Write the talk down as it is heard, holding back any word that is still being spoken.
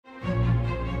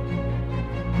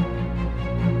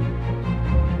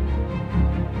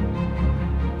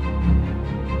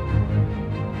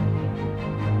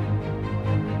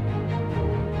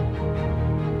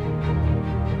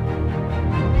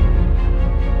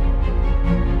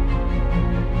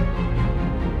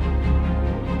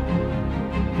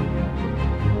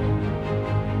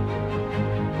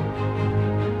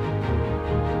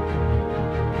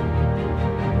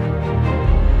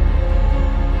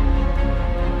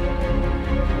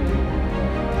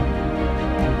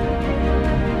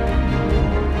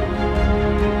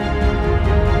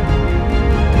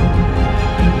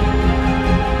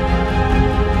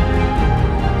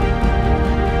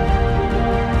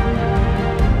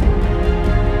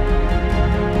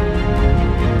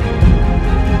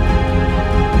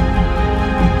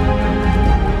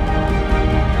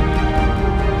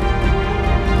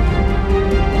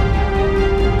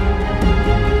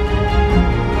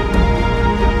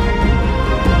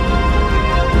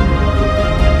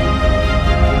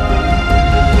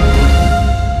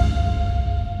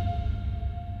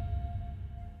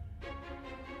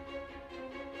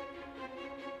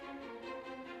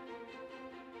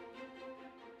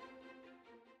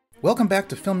Welcome back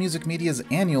to Film.Music.Media's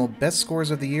annual Best Scores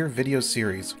of the Year video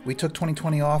series. We took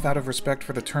 2020 off out of respect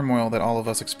for the turmoil that all of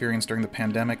us experienced during the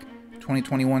pandemic.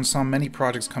 2021 saw many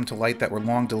projects come to light that were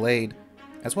long delayed,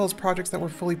 as well as projects that were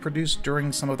fully produced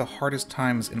during some of the hardest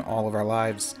times in all of our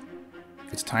lives.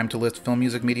 It's time to list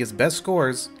Film.Music.Media's best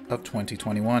scores of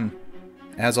 2021.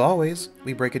 As always,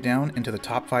 we break it down into the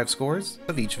top 5 scores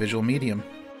of each visual medium.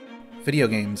 Video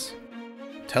games,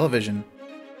 television,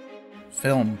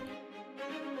 film.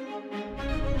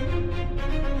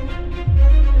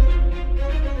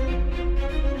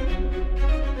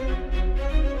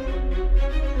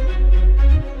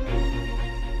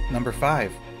 Number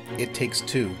 5, It Takes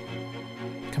Two.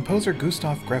 Composer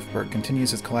Gustav Grefberg continues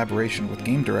his collaboration with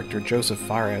game director Joseph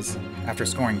Fares after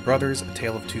scoring Brothers, A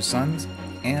Tale of Two Sons,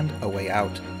 and A Way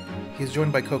Out. He is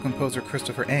joined by co-composer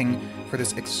Christopher Eng for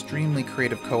this extremely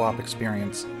creative co-op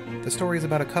experience. The story is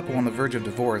about a couple on the verge of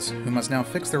divorce who must now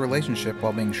fix their relationship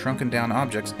while being shrunken down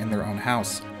objects in their own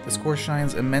house. The score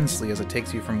shines immensely as it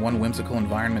takes you from one whimsical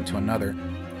environment to another.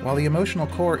 While the emotional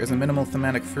core is a minimal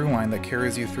thematic throughline that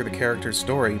carries you through the character's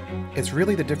story, it's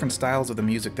really the different styles of the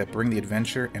music that bring the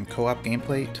adventure and co-op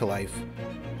gameplay to life.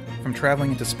 From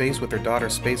traveling into space with their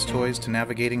daughter's space toys to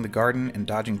navigating the garden and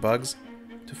dodging bugs,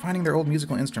 to finding their old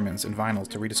musical instruments and vinyls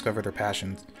to rediscover their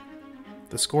passions.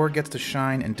 The score gets to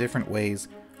shine in different ways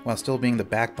while still being the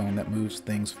backbone that moves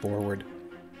things forward.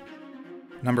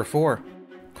 Number 4,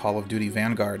 Call of Duty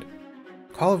Vanguard.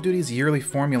 Call of Duty's yearly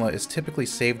formula is typically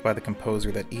saved by the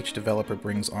composer that each developer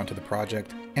brings onto the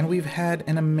project, and we've had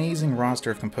an amazing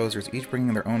roster of composers each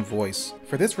bringing their own voice.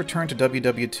 For this return to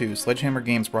WW2, Sledgehammer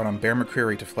Games brought on Bear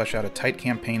McCreary to flesh out a tight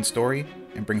campaign story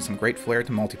and bring some great flair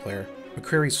to multiplayer.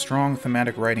 McCreary's strong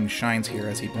thematic writing shines here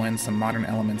as he blends some modern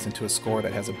elements into a score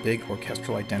that has a big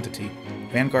orchestral identity.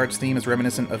 Vanguard's theme is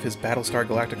reminiscent of his Battlestar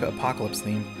Galactica Apocalypse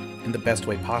theme in the best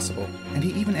way possible, and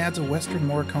he even adds a Western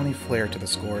Morricone flair to the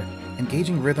score.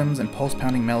 Engaging rhythms and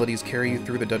pulse-pounding melodies carry you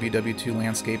through the WW2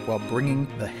 landscape while bringing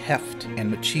the heft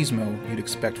and machismo you'd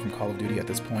expect from Call of Duty at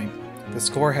this point. The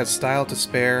score has style to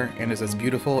spare and is as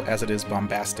beautiful as it is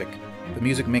bombastic. The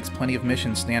music makes plenty of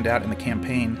missions stand out in the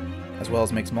campaign, as well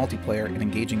as makes multiplayer an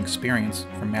engaging experience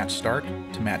from match start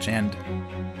to match end.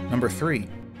 Number 3,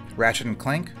 Ratchet &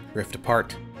 Clank Rift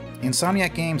Apart.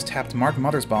 Insomniac Games tapped Mark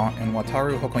Mothersbaugh and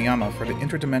Wataru Hokoyama for the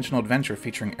interdimensional adventure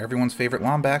featuring everyone's favorite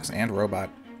Lombax and robot.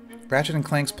 Ratchet &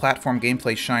 Clank's platform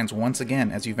gameplay shines once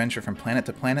again as you venture from planet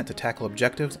to tackle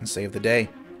objectives and save the day.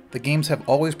 The games have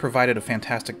always provided a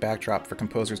fantastic backdrop for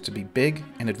composers to be big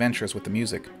and adventurous with the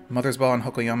music. Mothersbaugh and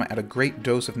Hokoyama add a great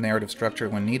dose of narrative structure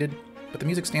when needed, but the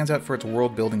music stands out for its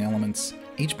world-building elements.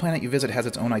 Each planet you visit has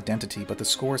its own identity, but the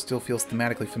score still feels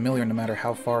thematically familiar no matter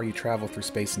how far you travel through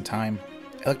space and time.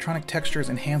 Electronic textures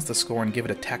enhance the score and give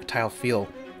it a tactile feel,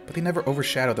 but they never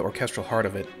overshadow the orchestral heart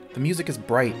of it. The music is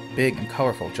bright, big, and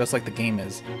colorful, just like the game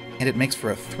is, and it makes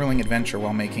for a thrilling adventure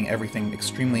while making everything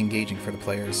extremely engaging for the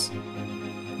players.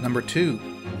 Number 2,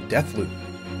 Deathloop.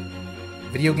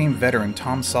 Video game veteran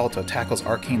Tom Salta tackles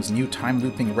Arcane's new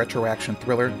time-looping retro-action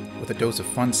thriller with a dose of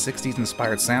fun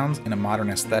 60s-inspired sounds and a modern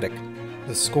aesthetic.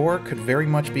 The score could very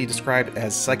much be described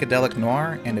as psychedelic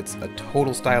noir, and it's a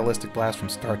total stylistic blast from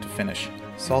start to finish.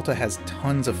 Salta has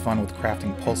tons of fun with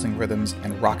crafting pulsing rhythms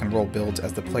and rock and roll builds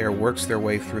as the player works their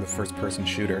way through the first-person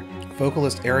shooter.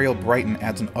 Vocalist Ariel Brighton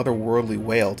adds an otherworldly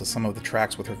wail to some of the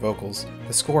tracks with her vocals.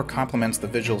 The score complements the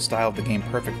visual style of the game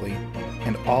perfectly,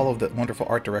 and all of the wonderful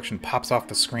art direction pops off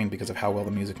the screen because of how well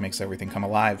the music makes everything come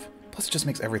alive. Plus it just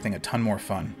makes everything a ton more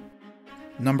fun.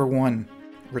 Number 1,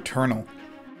 Returnal.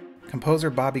 Composer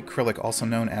Bobby Krilic, also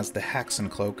known as the Haxon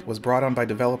Cloak, was brought on by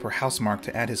developer Housemarque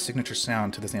to add his signature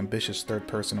sound to this ambitious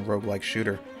third-person roguelike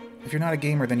shooter. If you're not a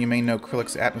gamer, then you may know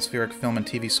Krilic's atmospheric film and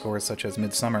TV scores such as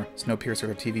Midsummer, Snowpiercer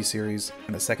the TV series,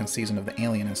 and the second season of The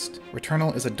Alienist.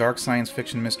 Returnal is a dark science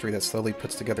fiction mystery that slowly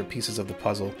puts together pieces of the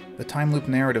puzzle. The time loop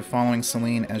narrative following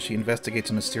Celine as she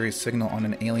investigates a mysterious signal on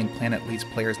an alien planet leads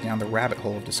players down the rabbit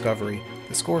hole of discovery.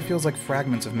 The score feels like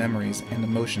fragments of memories and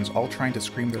emotions all trying to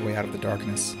scream their way out of the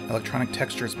darkness. Electronic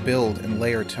textures build and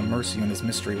layer to immerse you in this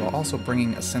mystery while also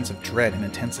bringing a sense of dread and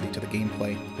intensity to the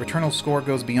gameplay. Returnal's score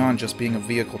goes beyond just being a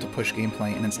vehicle to push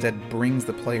gameplay and instead brings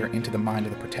the player into the mind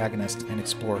of the protagonist and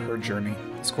explore her journey.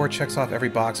 The score checks off every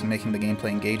box in making the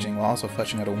gameplay engaging while also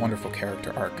fleshing out a wonderful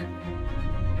character arc.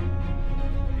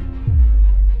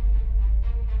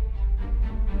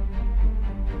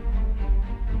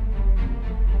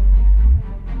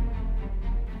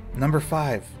 Number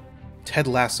 5, Ted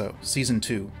Lasso Season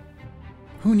 2.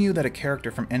 Who knew that a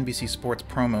character from NBC Sports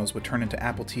promos would turn into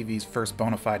Apple TV's first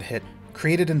bona fide hit?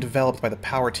 Created and developed by the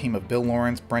power team of Bill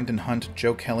Lawrence, Brendan Hunt,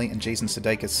 Joe Kelly, and Jason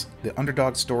Sudeikis, the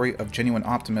underdog story of genuine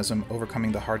optimism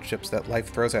overcoming the hardships that life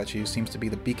throws at you seems to be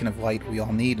the beacon of light we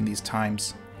all need in these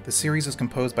times. The series is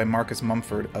composed by Marcus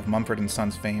Mumford of Mumford &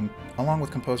 Sons fame, along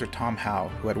with composer Tom Howe,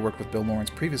 who had worked with Bill Lawrence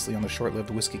previously on the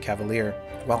short-lived Whiskey Cavalier.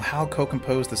 While Howe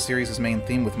co-composed the series' main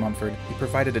theme with Mumford, he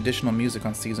provided additional music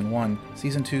on Season 1.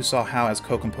 Season 2 saw Howe as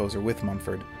co-composer with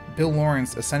Mumford. Bill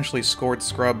Lawrence essentially scored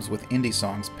Scrubs with indie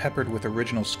songs peppered with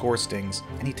original score stings,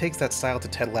 and he takes that style to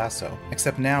Ted Lasso,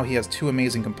 except now he has two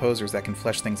amazing composers that can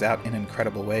flesh things out in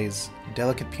incredible ways.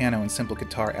 Delicate piano and simple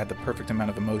guitar add the perfect amount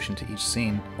of emotion to each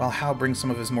scene, while Howe brings some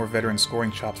of his more veteran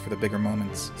scoring chops for the bigger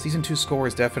moments. Season 2's score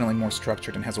is definitely more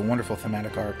structured and has a wonderful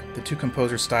thematic arc. The two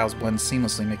composers' styles blend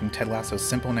seamlessly, making Ted Lasso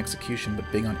simple in execution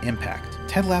but big on impact.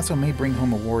 Ted Lasso may bring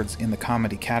home awards in the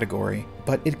comedy category,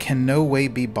 but it can no way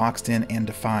be boxed in and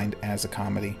defined as a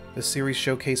comedy. The series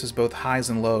showcases both highs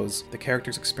and lows. The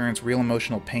characters experience real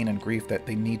emotional pain and grief that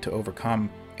they need to overcome,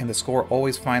 and the score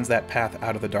always finds that path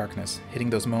out of the darkness, hitting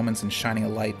those moments and shining a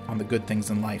light on the good things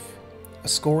in life. A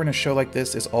score in a show like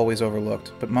this is always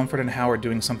overlooked, but Mumford and Howe are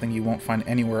doing something you won't find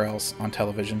anywhere else on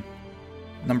television.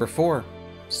 Number 4.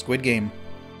 Squid Game.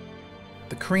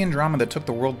 The Korean drama that took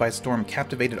the world by storm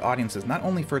captivated audiences not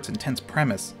only for its intense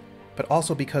premise, but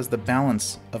also because the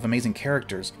balance of amazing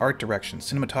characters, art direction,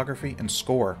 cinematography, and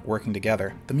score working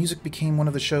together. The music became one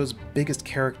of the show's biggest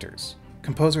characters.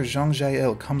 Composer Jung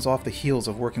Jae-il comes off the heels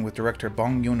of working with director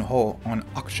Bong Joon-ho on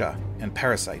Okja and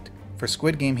Parasite. For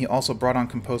Squid Game, he also brought on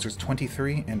composers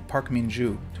 23 and Park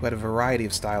Min-joo to add a variety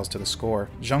of styles to the score.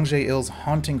 Jung Jae-il's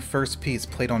haunting first piece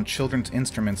played on children's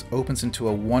instruments opens into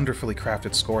a wonderfully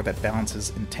crafted score that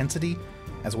balances intensity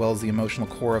as well as the emotional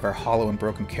core of our hollow and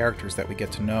broken characters that we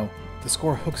get to know. The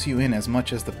score hooks you in as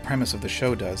much as the premise of the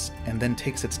show does, and then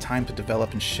takes its time to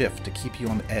develop and shift to keep you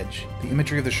on the edge. The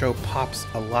imagery of the show pops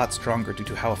a lot stronger due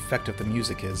to how effective the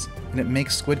music is, and it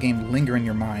makes Squid Game linger in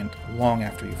your mind long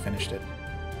after you've finished it.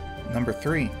 Number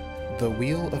 3. The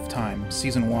Wheel of Time,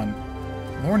 Season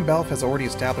 1. Lorne Balfe has already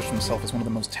established himself as one of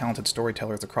the most talented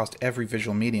storytellers across every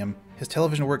visual medium. His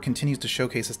television work continues to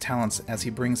showcase his talents as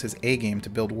he brings his A-game to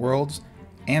build worlds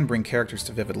and bring characters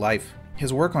to vivid life.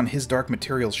 His work on His Dark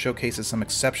Materials showcases some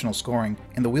exceptional scoring,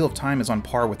 and The Wheel of Time is on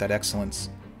par with that excellence.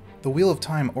 The Wheel of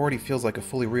Time already feels like a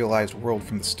fully realized world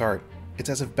from the start. It's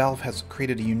as if Balfe has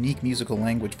created a unique musical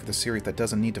language for the series that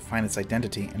doesn't need to find its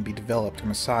identity and be developed or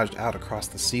massaged out across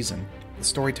the season. The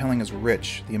storytelling is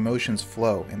rich, the emotions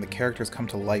flow, and the characters come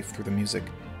to life through the music.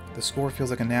 The score feels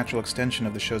like a natural extension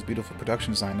of the show's beautiful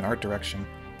production design and art direction,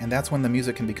 and that's when the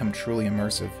music can become truly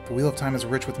immersive. The Wheel of Time is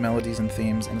rich with melodies and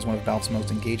themes and is one of Balfe's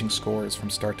most engaging scores from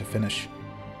start to finish.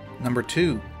 Number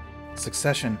 2.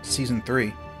 Succession, Season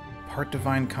 3. Part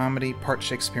divine comedy, part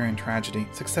Shakespearean tragedy,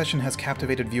 Succession has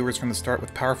captivated viewers from the start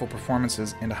with powerful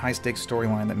performances and a high-stakes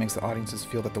storyline that makes the audiences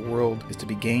feel that the world is to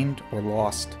be gained or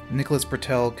lost. Nicholas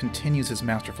Britell continues his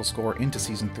masterful score into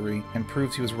Season 3 and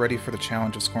proves he was ready for the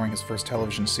challenge of scoring his first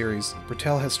television series.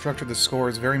 Britell has structured the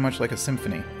scores very much like a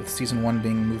symphony, with Season 1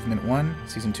 being Movement 1,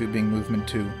 Season 2 being Movement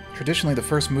 2. Traditionally, the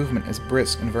first movement is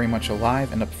brisk and very much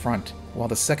alive and upfront, while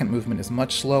the second movement is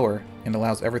much slower and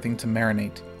allows everything to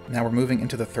marinate. Now we're moving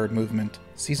into the third movement.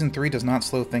 Season 3 does not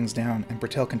slow things down, and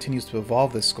Britell continues to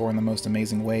evolve this score in the most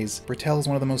amazing ways. Britell is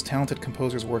one of the most talented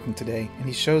composers working today, and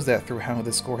he shows that through how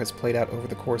this score has played out over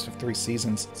the course of 3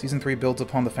 seasons. Season 3 builds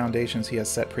upon the foundations he has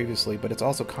set previously, but it's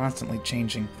also constantly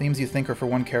changing. Themes you think are for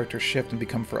one character shift and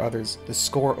become for others. The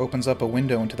score opens up a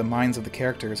window into the minds of the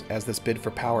characters as this bid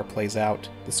for power plays out.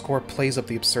 The score plays up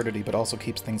the absurdity, but also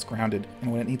keeps things grounded,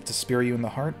 and when it needs to spear you in the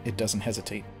heart, it doesn't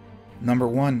hesitate. Number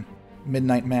 1.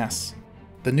 Midnight Mass.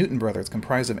 The Newton brothers,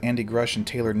 comprised of Andy Grush and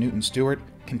Taylor Newton Stewart,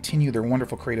 continue their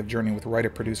wonderful creative journey with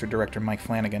writer, producer, director Mike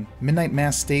Flanagan. Midnight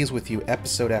Mass stays with you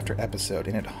episode after episode,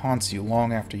 and it haunts you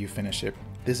long after you finish it.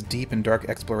 This deep and dark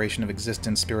exploration of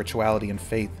existence, spirituality, and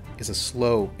faith is a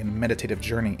slow and meditative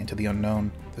journey into the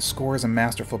unknown. The score is a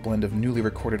masterful blend of newly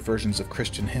recorded versions of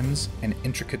Christian hymns and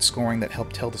intricate scoring that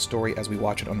help tell the story as we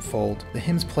watch it unfold. The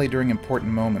hymns play during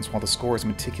important moments, while the score is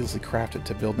meticulously crafted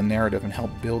to build the narrative and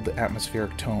help build the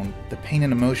atmospheric tone. The pain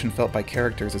and emotion felt by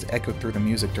characters is echoed through the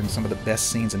music during some of the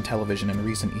best scenes in television in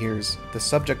recent years. The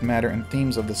subject matter and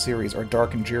themes of the series are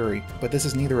dark and dreary, but this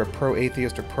is neither a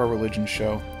pro-atheist or pro-religion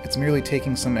show. It's merely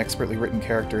taking some expertly written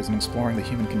characters and exploring the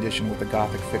human condition with a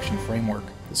gothic fiction framework.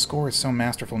 The score is so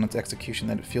masterful in its execution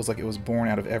that it feels like it was born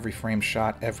out of every frame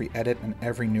shot, every edit, and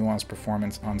every nuanced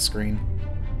performance on screen.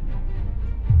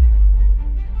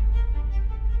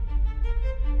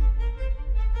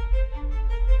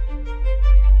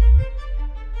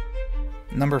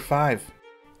 Number 5.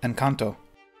 Encanto.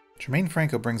 Jermaine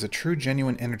Franco brings a true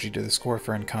genuine energy to the score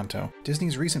for Encanto.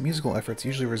 Disney's recent musical efforts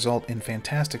usually result in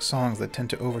fantastic songs that tend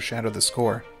to overshadow the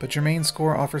score, but Jermaine's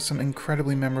score offers some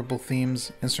incredibly memorable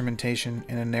themes, instrumentation,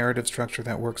 and a narrative structure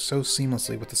that works so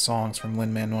seamlessly with the songs from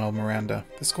Lin-Manuel Miranda.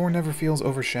 The score never feels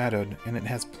overshadowed, and it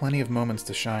has plenty of moments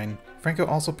to shine. Franco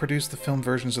also produced the film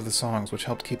versions of the songs, which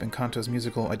helped keep Encanto's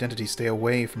musical identity stay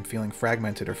away from feeling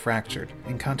fragmented or fractured.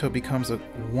 Encanto becomes a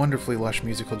wonderfully lush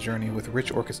musical journey with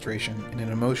rich orchestration and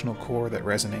an emotional core that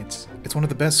resonates. It's one of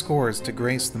the best scores to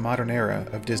grace the modern era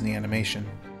of Disney animation.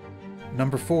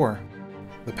 Number 4.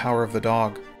 The Power of the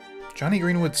Dog. Johnny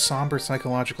Greenwood's somber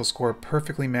psychological score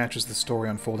perfectly matches the story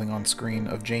unfolding on screen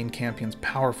of Jane Campion's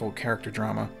powerful character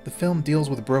drama. The film deals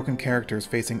with broken characters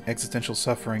facing existential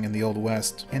suffering in the Old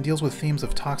West, and deals with themes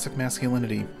of toxic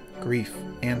masculinity, grief,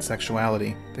 and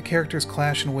sexuality. The characters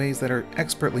clash in ways that are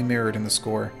expertly mirrored in the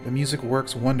score. The music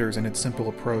works wonders in its simple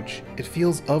approach. It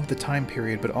feels of the time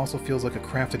period, but also feels like a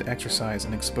crafted exercise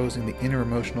in exposing the inner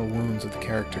emotional wounds of the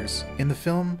characters. In the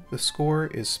film, the score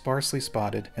is sparsely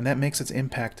spotted, and that makes its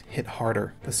impact hit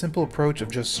harder. The simple approach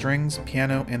of just strings,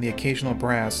 piano, and the occasional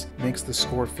brass makes the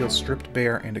score feel stripped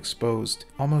bare and exposed,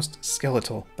 almost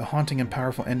skeletal. The haunting and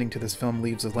powerful ending to this film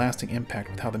leaves a lasting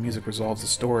impact with how the music resolves the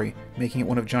story, making it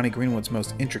one of Johnny Greenwood's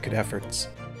most intricate efforts.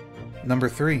 Number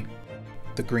 3.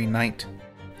 The Green Knight.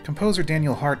 Composer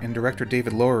Daniel Hart and director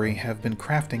David Lowery have been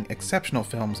crafting exceptional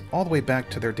films all the way back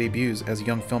to their debuts as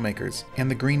young filmmakers, and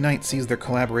The Green Knight sees their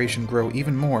collaboration grow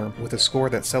even more with a score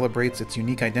that celebrates its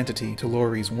unique identity to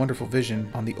Lowery's wonderful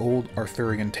vision on the old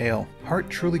Arthurian tale. Hart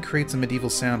truly creates a medieval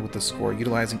sound with the score,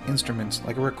 utilizing instruments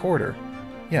like a recorder.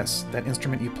 Yes, that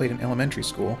instrument you played in elementary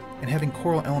school, and having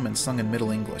choral elements sung in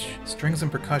Middle English. Strings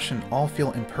and percussion all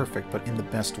feel imperfect, but in the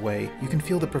best way. You can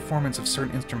feel the performance of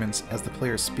certain instruments as the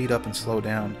players speed up and slow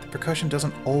down. The percussion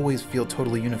doesn't always feel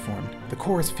totally uniform. The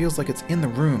chorus feels like it's in the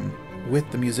room with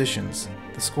the musicians.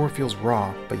 The score feels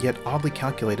raw, but yet oddly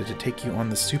calculated to take you on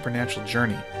this supernatural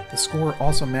journey. The score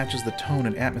also matches the tone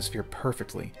and atmosphere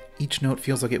perfectly. Each note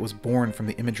feels like it was born from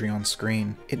the imagery on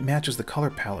screen. It matches the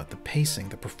color palette, the pacing,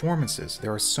 the performances.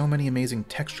 There are so many amazing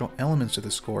textural elements to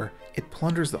the score. It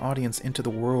plunders the audience into the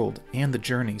world and the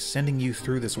journey, sending you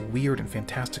through this weird and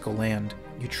fantastical land.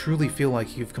 You truly feel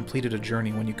like you've completed a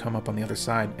journey when you come up on the other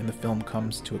side and the film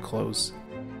comes to a close.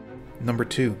 Number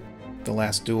 2. The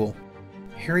Last Duel.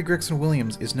 Harry Gregson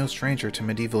Williams is no stranger to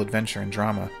medieval adventure and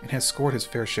drama, and has scored his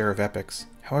fair share of epics.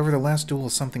 However, The Last Duel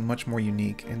is something much more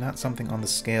unique, and not something on the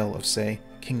scale of, say,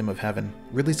 Kingdom of Heaven.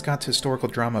 Ridley Scott's historical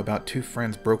drama about two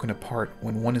friends broken apart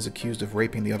when one is accused of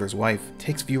raping the other's wife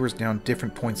takes viewers down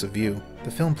different points of view.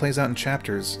 The film plays out in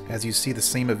chapters as you see the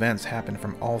same events happen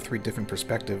from all three different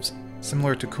perspectives,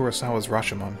 similar to Kurosawa's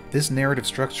Rashomon. This narrative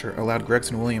structure allowed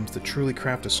Gregson Williams to truly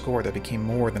craft a score that became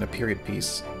more than a period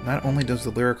piece. Not only does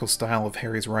the lyrical style of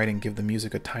Harry's writing give the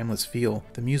music a timeless feel,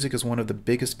 the music is one of the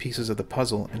biggest pieces of the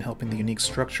puzzle in helping the unique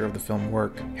structure of the film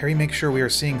work. Harry makes sure we are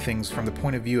seeing things from the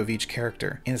point of view of each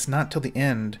character, and it's not till the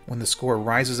end when the score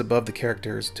rises above the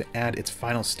characters to add its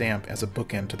final stamp as a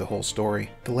bookend to the whole story.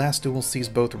 The Last Duel sees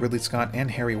both Ridley Scott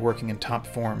and Harry working in top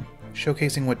form,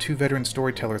 showcasing what two veteran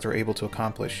storytellers are able to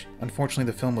accomplish. Unfortunately,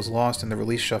 the film was lost in the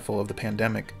release shuffle of the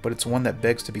pandemic, but it's one that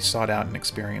begs to be sought out and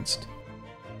experienced.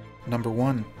 Number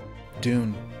 1.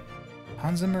 Dune.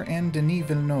 Hans Zimmer and Denis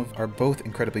Villeneuve are both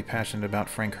incredibly passionate about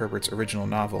Frank Herbert's original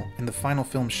novel, and the final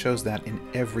film shows that in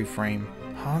every frame.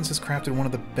 Hans has crafted one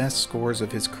of the best scores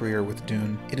of his career with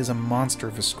Dune. It is a monster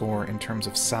of a score in terms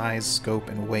of size, scope,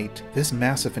 and weight. This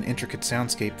massive and intricate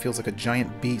soundscape feels like a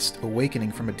giant beast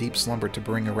awakening from a deep slumber to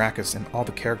bring Arrakis and all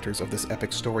the characters of this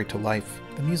epic story to life.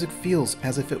 The music feels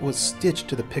as if it was stitched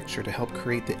to the picture to help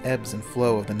create the ebbs and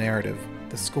flow of the narrative.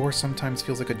 The score sometimes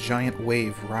feels like a giant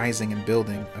wave rising and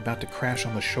building, about to crash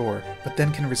on the shore, but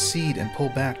then can recede and pull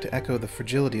back to echo the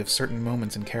fragility of certain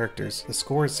moments and characters. The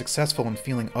score is successful in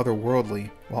feeling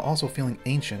otherworldly, while also feeling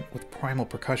ancient with primal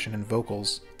percussion and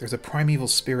vocals. There's a primeval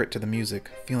spirit to the music,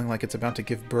 feeling like it's about to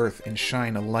give birth and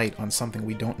shine a light on something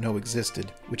we don't know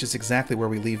existed, which is exactly where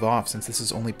we leave off since this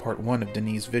is only part 1 of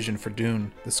Denis' vision for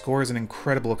Dune. The score is an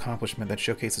incredible accomplishment that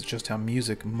showcases just how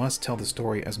music must tell the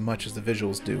story as much as the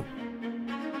visuals do.